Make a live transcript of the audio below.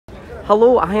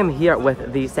Hello, I am here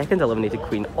with the second eliminated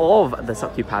queen of the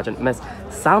Suckin pageant, Miss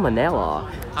Salma Nella.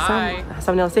 Hi.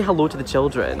 Salma Nella, say hello to the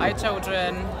children. Hi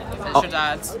children, it's your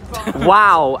dad.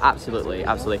 Wow, absolutely,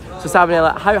 absolutely. So Salma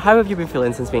Nella, how have you been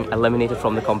feeling since being eliminated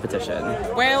from the competition?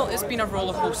 Well, it's been a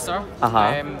roller coaster.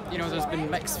 You know, there's been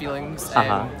mixed feelings,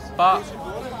 but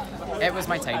it was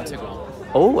my time to go.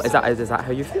 Oh, is that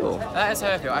how you feel? That is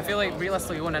how I feel. I feel like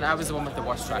realistically going in, I was the one with the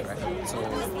worst track record. So,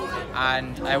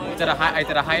 and I did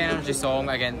a high energy song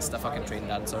against a fucking train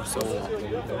dancer. So,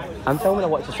 I'm filming a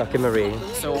Whatcha Suckin, Marie.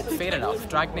 So fair enough.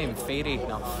 Drag name fair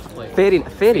enough. Like,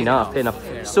 fair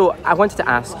enough. So I wanted to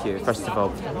ask you first of all,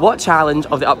 what challenge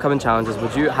of the upcoming challenges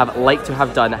would you have liked to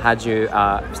have done had you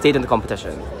stayed in the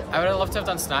competition? I would have loved to have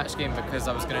done Snatch Game because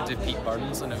I was going to do Pete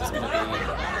Burns and it was going to be...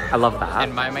 I love that.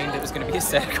 In my mind it was going to be a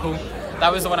circle.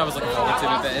 That was the one I was looking forward to,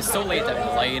 but it's so late down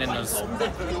the line and there's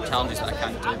challenges that I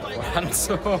can't do beforehand,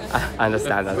 so... I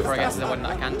understand. Before I get to the one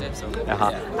that I can't do, so... Yeah.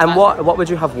 And what would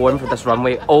you have worn for this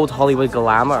runway? Old Hollywood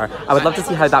glamour. I would love to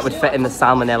see how that would fit in the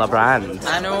Salma Nella brand.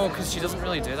 I know, because she doesn't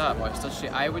really do that much, does she?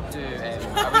 I would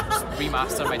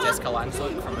remaster my Jessica Lange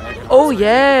look from American Oh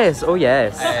yes.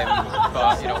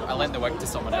 but, you know, I lent the wig to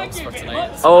someone else for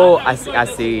tonight. So oh, I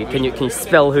see. Can you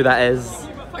spill who that is?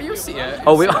 Oh, you'll see it.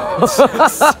 Oh,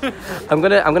 I'm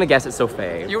gonna guess it's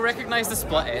Sophie. You'll recognise the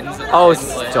split ends. Oh,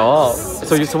 stop!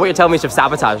 So what you're telling me is you've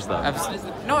sabotaged them?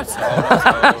 No, it's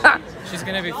not. She's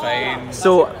gonna be fine.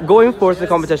 So going forth in the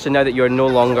competition now that you're no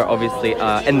longer obviously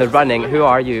in the running, who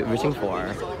are you rooting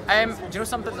for? Do you know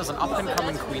something? There's an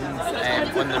up-and-coming queen on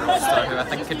the roster who I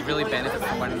think could really benefit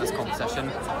from winning this competition.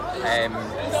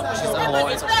 She's done a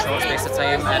lot in such a short space of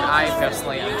time, and I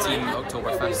personally am team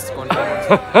Oktoberfest going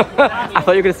forward. I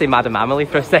thought you were going to say Madame Amelie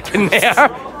for a second there.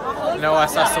 No, I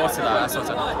sorted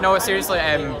that. No, seriously,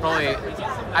 probably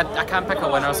I can't pick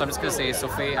a winner, so I'm just going to say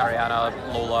Sophie, Ariana,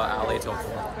 Lola, Ali, top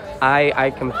 4.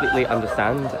 I completely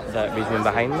understand the reasoning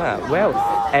behind that. Well,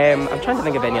 I'm trying to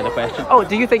think of any other question. Oh,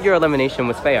 do you think your elimination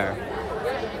was fair?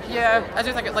 Yeah, I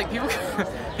do think it, like,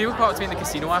 people come up to me in the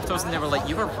casino afterwards and they were like,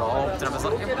 you were robbed, and I was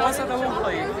like, it wasn't though,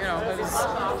 like, you know,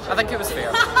 I think it was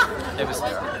fair. It was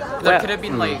fair. There could have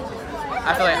been like,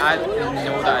 I feel like I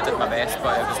know that I did my best,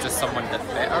 but it was just someone did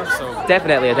better, so...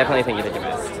 Definitely, I definitely think you did your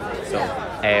best. So,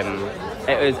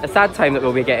 it was a sad time that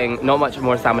we'll be getting not much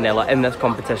more Salma Nella in this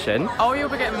competition. Oh, you'll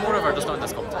be getting more of her, just not in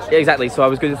this competition. Yeah, exactly, so I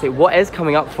was going to say, what is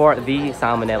coming up for the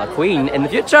Salma Nella Queen in the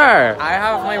future? I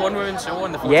have my one-woman show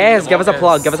on the 14th of August. Yes, give us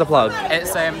a plug.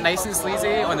 It's Nice and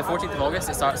Sleazy on the 14th of August.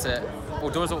 It starts at... Well,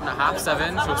 doors open at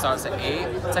 7:30, show starts at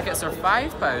 8. Tickets are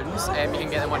 £5. You can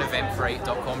get them on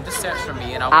eventbrite.com. Just search for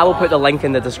me and I will put the link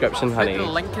in the description, honey. Put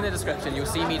the link in the description. You'll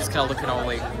see me just kind of looking all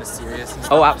like mysterious and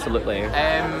stuff. Oh, absolutely. Other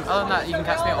than that, you can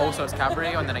catch me at All Sorts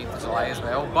Cabaret on the 9th of July as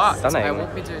well. But Stunning. I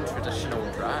won't be doing traditional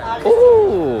drag.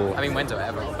 Ooh! I mean, when do I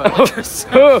ever? But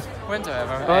when do I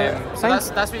ever? So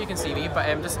that's where you can see me. But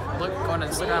just look on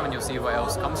Instagram and you'll see what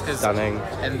else comes. Because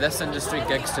in this industry,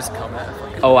 gigs just come at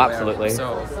fucking nowhere. Absolutely.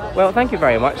 So, well, thank you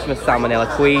very much, Miss Salma Nella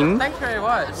Queen. Thank you very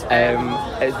much.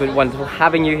 It's been wonderful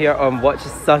having you here on Whatcha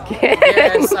Suckin.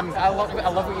 Yes, I love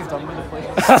what you've done with the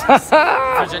place.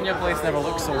 Virginia place never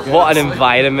looks so good. What an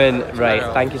environment. Right,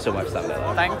 thank you so much, Salma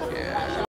Nella. Thank you.